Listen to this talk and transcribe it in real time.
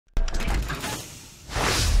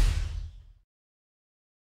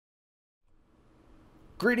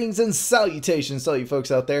Greetings and salutations to all you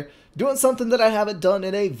folks out there. Doing something that I haven't done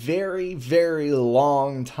in a very, very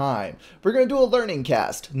long time. We're going to do a learning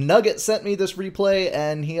cast. Nugget sent me this replay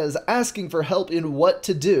and he is asking for help in what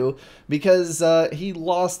to do because he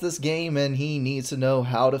lost this game and he needs to know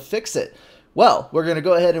how to fix it. Well, we're going to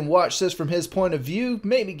go ahead and watch this from his point of view,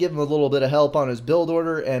 maybe give him a little bit of help on his build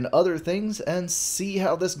order and other things, and see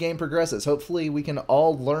how this game progresses. Hopefully we can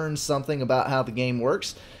all learn something about how the game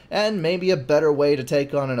works, and maybe a better way to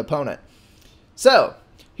take on an opponent. So,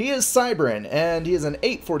 he is Cyberin, and he is an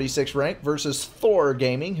 846 rank versus Thor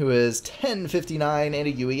Gaming, who is 1059 and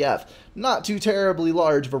a UEF. Not too terribly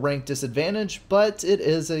large of a rank disadvantage, but it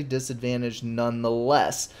is a disadvantage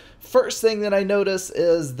nonetheless. First thing that I notice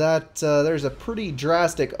is that there's a pretty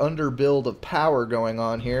drastic underbuild of power going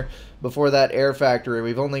on here before that air factory.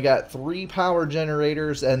 We've only got 3 power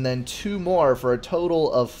generators and then 2 more for a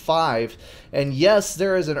total of 5. And yes,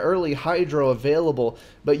 there is an early hydro available,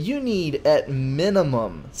 but you need at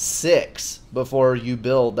minimum 6 before you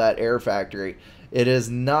build that air factory. It is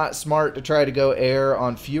not smart to try to go air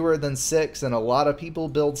on fewer than 6, and a lot of people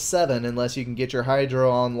build 7 unless you can get your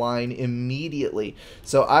hydro online immediately.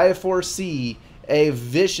 So I foresee a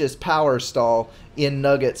vicious power stall in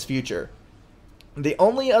Nugget's future. The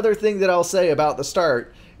only other thing that I'll say about the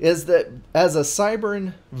start is that as a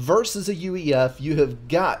Cyberin versus a UEF, you have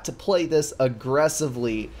got to play this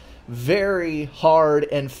aggressively, very hard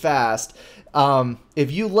and fast.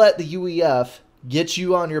 If you let the UEF get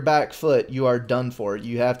you on your back foot, you are done for.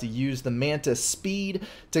 You have to use the Mantis speed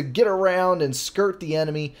to get around and skirt the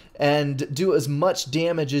enemy and do as much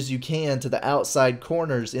damage as you can to the outside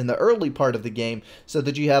corners in the early part of the game so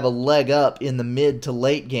that you have a leg up in the mid to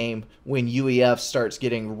late game when UEF starts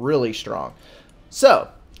getting really strong. So,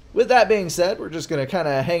 with that being said, we're just going to kind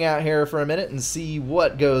of hang out here for a minute and see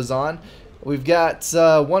what goes on. We've got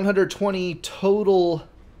 120 total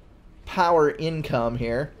power income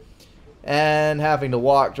here, and having to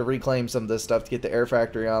walk to reclaim some of this stuff to get the air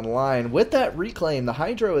factory online. With that reclaim, the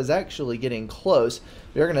hydro is actually getting close.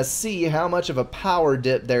 We're going to see how much of a power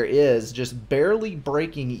dip there is, just barely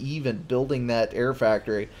breaking even building that air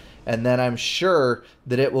factory, and then I'm sure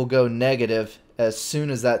that it will go negative as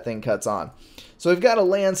soon as that thing cuts on. So we've got a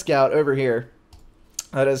land scout over here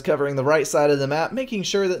that is covering the right side of the map, making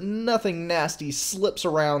sure that nothing nasty slips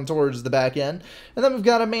around towards the back end, and then we've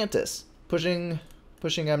got a Mantis pushing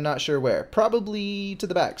I'm not sure where. Probably to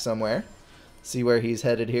the back somewhere. See where he's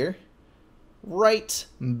headed here. Right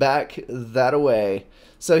back that away.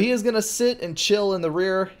 So he is going to sit and chill in the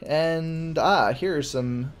rear. And, here's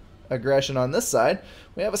some aggression on this side.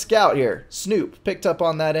 We have a scout here. Snoop picked up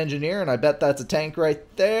on that engineer, and I bet that's a tank right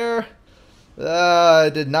there. I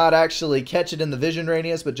did not actually catch it in the vision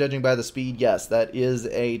radius, but judging by the speed, yes, that is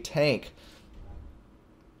a tank.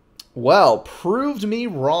 Well, proved me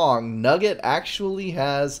wrong. Nugget actually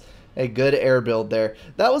has a good air build there.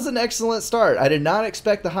 That was an excellent start. I did not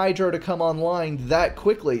expect the hydro to come online that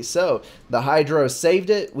quickly. So the hydro saved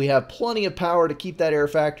it. We have plenty of power to keep that air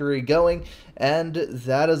factory going. And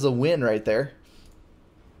that is a win right there.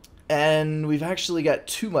 And we've actually got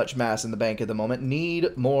too much mass in the bank at the moment.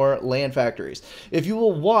 Need more land factories. If you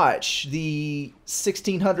will watch the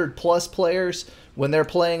 1600 plus players when they're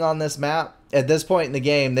playing on this map, at this point in the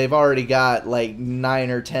game, they've already got like 9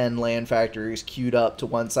 or 10 land factories queued up to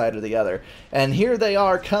one side or the other. And here they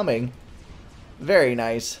are coming. Very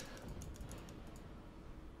nice.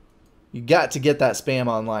 You got to get that spam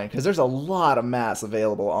online because there's a lot of mass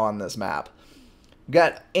available on this map. We've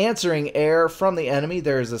got answering air from the enemy.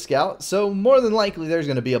 There's a scout. So more than likely there's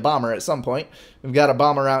going to be a bomber at some point. We've got a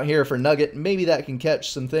bomber out here for Nugget. Maybe that can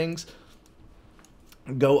catch some things.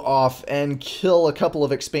 Go off and kill a couple of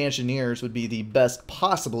expansioneers would be the best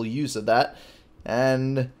possible use of that.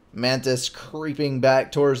 And Mantis creeping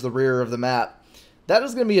back towards the rear of the map. That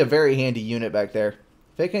is going to be a very handy unit back there.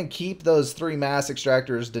 If it can keep those 3 mass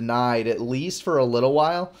extractors denied at least for a little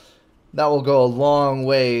while, that will go a long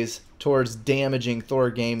ways towards damaging Thor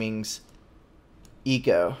Gaming's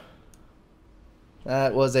eco.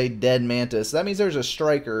 That was a dead Mantis. That means there's a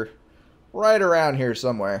striker right around here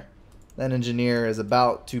somewhere. That engineer is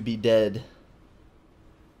about to be dead,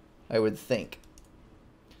 I would think.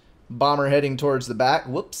 Bomber heading towards the back.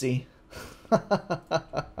 Whoopsie.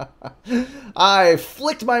 I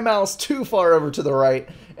flicked my mouse too far over to the right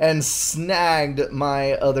and snagged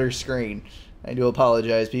my other screen. I do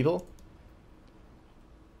apologize, people.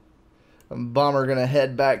 Bomber gonna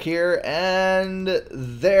head back here, and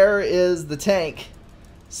there is the tank.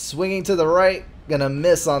 Swinging to the right. Gonna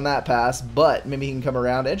miss on that pass, but maybe he can come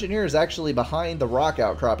around. Engineer is actually behind the rock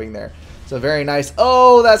outcropping there. So very nice.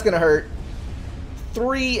 Oh, that's gonna hurt.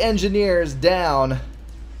 3 engineers down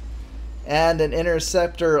And an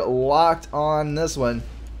interceptor locked on this one.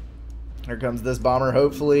 Here comes this bomber,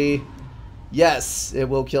 hopefully. Yes, it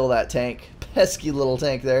will kill that tank. Pesky little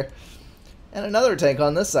tank there. And another tank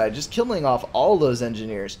on this side, just killing off all those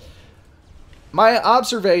engineers. My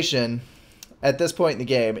observation at this point in the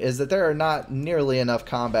game is that there are not nearly enough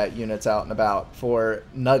combat units out and about for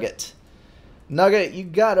Nugget. Nugget, you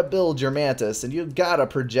gotta build your Mantis, and you gotta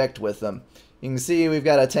project with them. You can see we've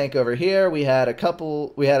got a tank over here. We had a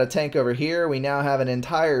tank over here. We now have an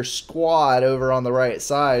entire squad over on the right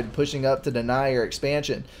side pushing up to deny your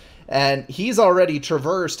expansion. And he's already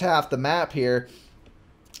traversed half the map here,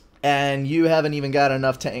 and you haven't even got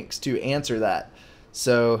enough tanks to answer that.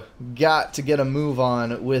 So, got to get a move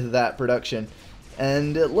on with that production.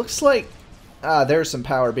 And it looks like there's some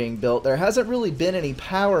power being built. There hasn't really been any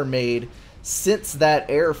power made since that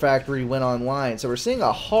air factory went online. So we're seeing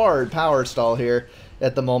a hard power stall here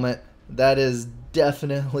at the moment. That is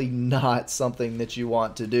definitely not something that you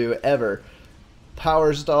want to do ever.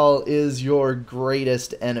 Power stall is your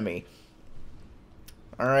greatest enemy.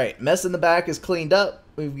 Alright, mess in the back is cleaned up.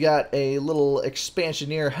 We've got a little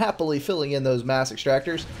expansioneer happily filling in those mass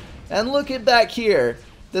extractors. And look at back here.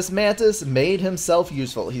 This Mantis made himself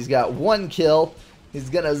useful. He's got 1 kill. He's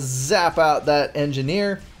going to zap out that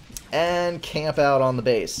engineer and camp out on the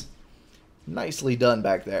base. Nicely done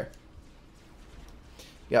back there.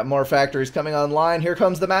 Got more factories coming online. Here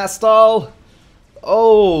comes the mass stall.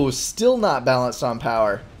 Oh, still not balanced on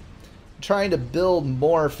power. Trying to build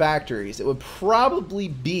more factories. It would probably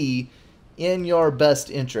be in your best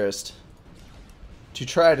interest to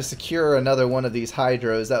try to secure another one of these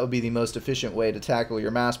hydros. That would be the most efficient way to tackle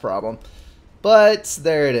your mass problem. But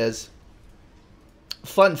there it is.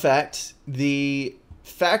 Fun fact, the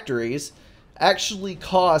factories actually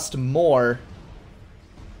cost more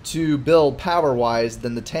to build power-wise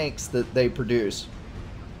than the tanks that they produce.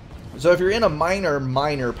 So if you're in a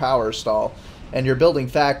minor power stall and you're building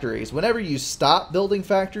factories, whenever you stop building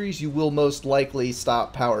factories, you will most likely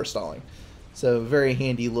stop power stalling. So very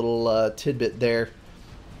handy little tidbit there.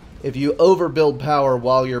 If you overbuild power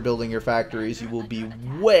while you're building your factories, you will be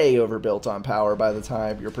way overbuilt on power by the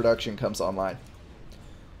time your production comes online.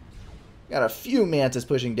 Got a few Mantis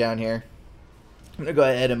pushing down here. I'm going to go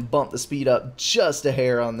ahead and bump the speed up just a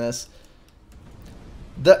hair on this.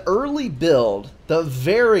 The early build, the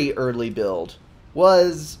very early build,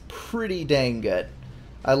 was pretty dang good.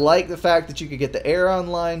 I like the fact that you could get the air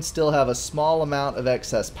online, still have a small amount of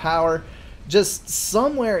excess power. Just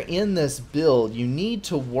somewhere in this build, you need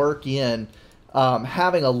to work in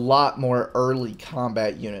having a lot more early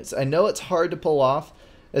combat units. I know it's hard to pull off,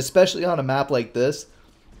 especially on a map like this.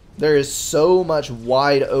 There is so much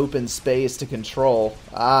wide open space to control.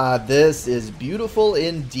 This is beautiful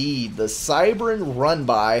indeed. The Cybran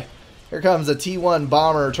run-by. Here comes a T1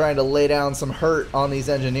 bomber trying to lay down some hurt on these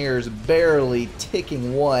engineers, barely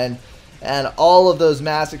ticking 1. And all of those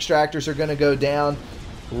mass extractors are going to go down.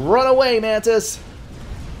 Run away, Mantis!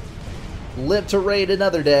 Live to raid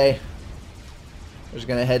another day. We're just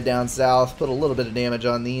going to head down south, put a little bit of damage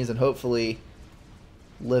on these, and hopefully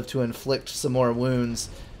live to inflict some more wounds.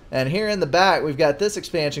 And here in the back, we've got this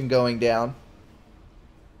expansion going down.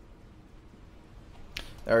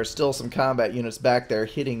 There are still some combat units back there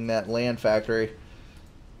hitting that land factory.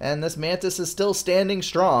 And this Mantis is still standing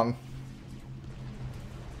strong.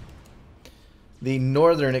 The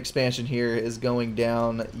northern expansion here is going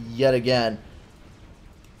down yet again.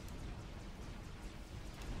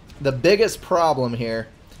 The biggest problem here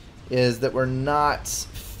is that we're not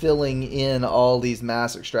filling in all these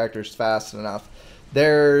mass extractors fast enough.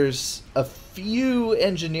 There's a few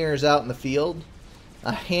engineers out in the field,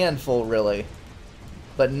 a handful really,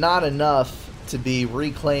 but not enough to be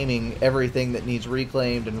reclaiming everything that needs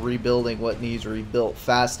reclaimed and rebuilding what needs rebuilt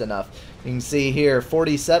fast enough. You can see here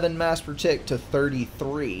 47 mass per tick to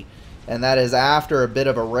 33, and that is after a bit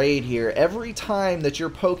of a raid here. Every time that you're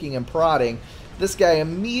poking and prodding, this guy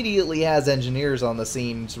immediately has engineers on the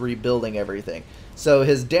scenes rebuilding everything. So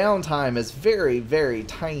his downtime is very, very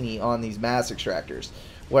tiny on these mass extractors,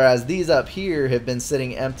 whereas these up here have been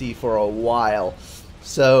sitting empty for a while.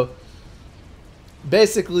 So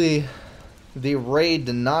basically, the raid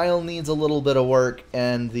denial needs a little bit of work,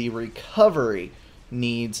 and the recovery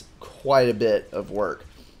needs quite a bit of work.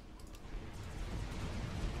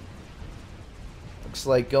 Looks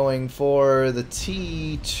like going for the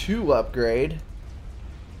T2 upgrade.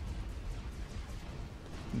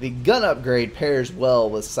 The gun upgrade pairs well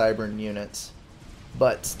with Cybran units,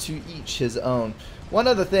 but to each his own. One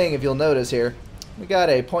other thing, if you'll notice here, we got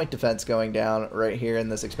a point defense going down right here in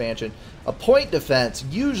this expansion. A point defense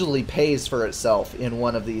usually pays for itself in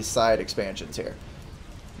one of these side expansions here.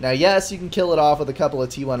 Now, yes, you can kill it off with a couple of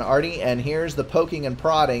T1 Arty, and here's the poking and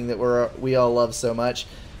prodding that we all love so much.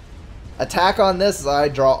 Attack on this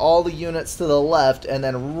side, draw all the units to the left, and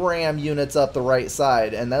then ram units up the right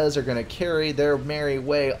side. And those are going to carry their merry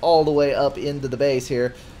way all the way up into the base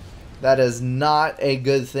here. That is not a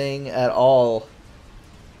good thing at all.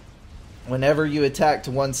 Whenever you attack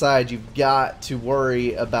to one side, you've got to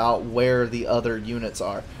worry about where the other units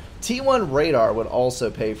are. T1 radar would also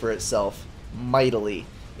pay for itself mightily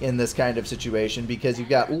in this kind of situation, because you've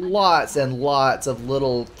got lots and lots of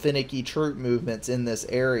little finicky troop movements in this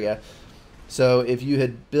area. So if you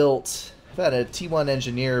had built, if I had a T1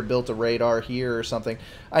 engineer built a radar here or something,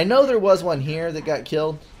 I know there was one here that got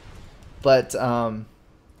killed, but T1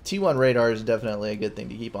 radar is definitely a good thing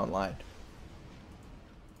to keep online.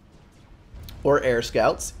 Or air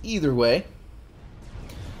scouts, either way.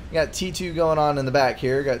 Got T2 going on in the back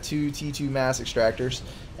here. Got two T2 mass extractors.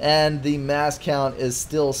 And the mass count is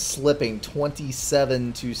still slipping,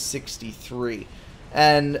 27 to 63.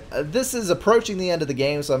 And this is approaching the end of the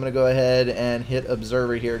game, so I'm going to go ahead and hit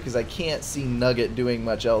Observer here, because I can't see Nugget doing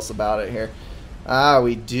much else about it here.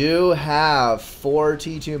 We do have 4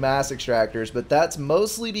 T2 mass extractors, but that's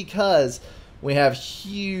mostly because we have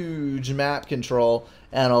huge map control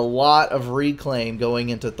and a lot of reclaim going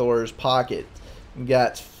into Thor's pocket. We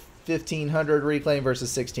got 1,500 reclaim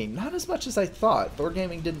versus 16. Not as much as I thought. Thor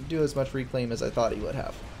Gaming didn't do as much reclaim as I thought he would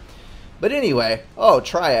have. But anyway, oh,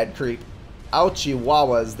 Triad Creep. Ouchie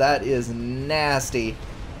wawas, that is nasty.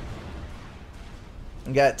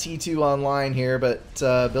 We got T2 online here, but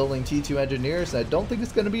building T2 engineers, I don't think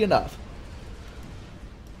it's going to be enough.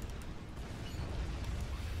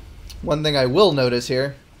 One thing I will notice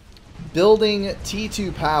here, building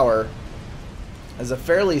T2 power is a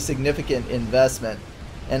fairly significant investment.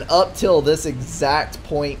 And up till this exact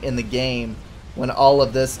point in the game, when all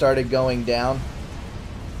of this started going down,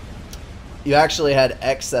 you actually had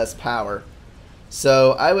excess power.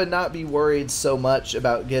 So I would not be worried so much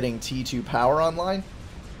about getting T2 power online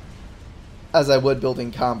as I would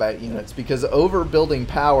building combat units, because overbuilding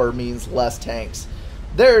power means less tanks.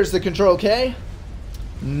 There's the Control K.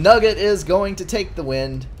 Nugget is going to take the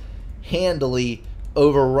wind, handily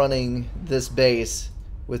overrunning this base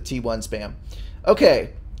with T1 spam.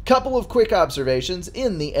 Okay, couple of quick observations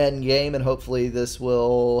in the end game, and hopefully this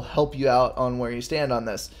will help you out on where you stand on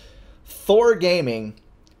this. Thor Gaming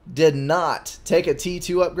did not take a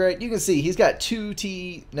T2 upgrade. You can see he's got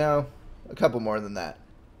a couple more than that.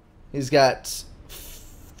 He's got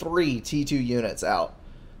 3 T2 units out,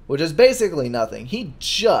 which is basically nothing. He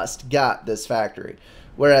just got this factory,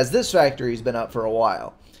 whereas this factory's been up for a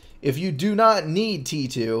while. If you do not need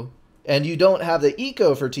T2 and you don't have the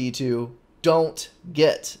eco for T2, don't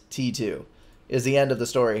get T2 is the end of the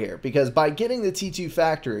story here. Because by getting the T2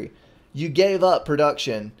 factory, you gave up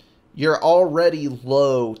production. Your already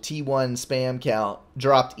low T1 spam count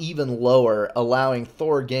dropped even lower, allowing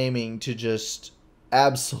Thor Gaming to just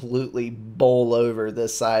absolutely bowl over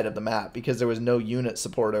this side of the map because there was no unit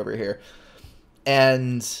support over here.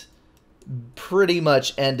 And pretty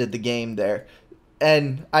much ended the game there.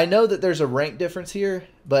 And I know that there's a rank difference here,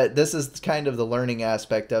 but this is kind of the learning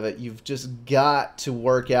aspect of it. You've just got to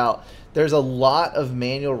work out. There's a lot of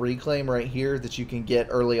manual reclaim right here that you can get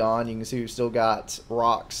early on. You can see we've still got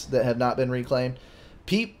rocks that have not been reclaimed.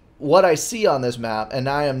 What I see on this map, and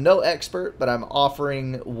I am no expert, but I'm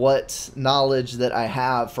offering what knowledge that I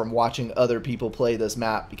have from watching other people play this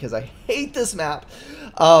map, because I hate this map.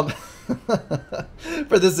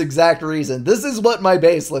 For this exact reason. This is what my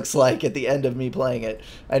base looks like at the end of me playing it.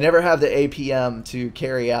 I never have the APM to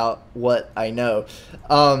carry out what I know.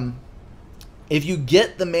 If you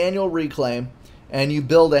get the manual reclaim and you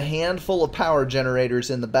build a handful of power generators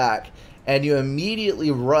in the back and you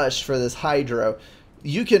immediately rush for this hydro,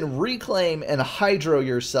 you can reclaim and hydro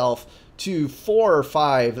yourself to 4 or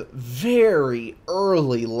 5 very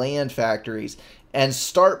early land factories and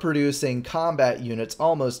start producing combat units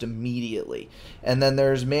almost immediately. And then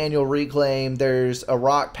there's manual reclaim, there's a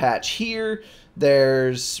rock patch here,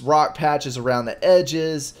 there's rock patches around the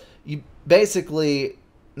edges. You basically,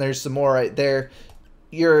 there's some more right there.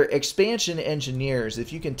 Your expansion engineers,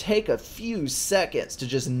 if you can take a few seconds to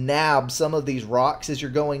just nab some of these rocks as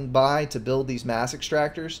you're going by to build these mass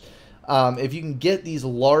extractors, if you can get these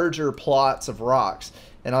larger plots of rocks,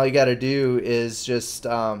 and all you got to do is just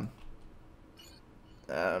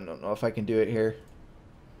I don't know if I can do it here.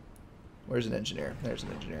 Where's an engineer? There's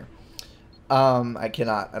an engineer. I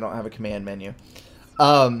cannot. I don't have a command menu.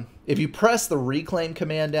 If you press the reclaim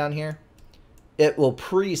command down here, it will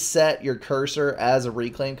preset your cursor as a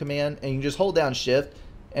reclaim command, and you can just hold down shift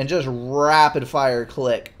and just rapid fire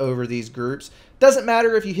click over these groups. Doesn't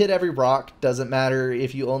matter if you hit every rock, doesn't matter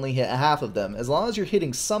if you only hit half of them. As long as you're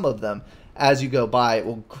hitting some of them as you go by, it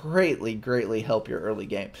will greatly help your early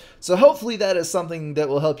game. So hopefully that is something that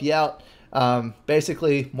will help you out.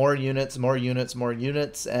 Basically, more units,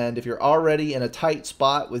 and if you're already in a tight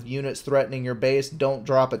spot with units threatening your base, don't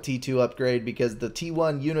drop a T2 upgrade, because the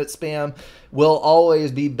T1 unit spam will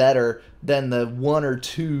always be better than the 1 or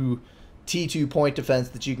 2 T2 point defense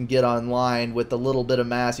that you can get online with the little bit of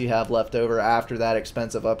mass you have left over after that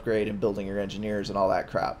expensive upgrade and building your engineers and all that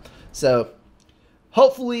crap. So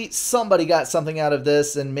hopefully somebody got something out of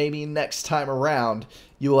this, and maybe next time around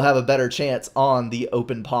you will have a better chance on the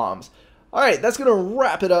open palms. Alright, that's going to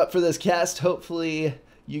wrap it up for this cast. Hopefully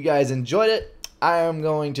you guys enjoyed it. I am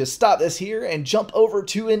going to stop this here and jump over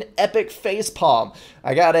to an epic facepalm.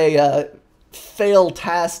 I got a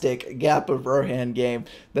fail-tastic Gap of Rohan game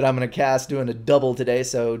that I'm going to cast doing a double today.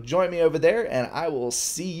 So join me over there, and I will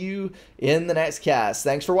see you in the next cast.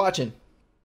 Thanks for watching.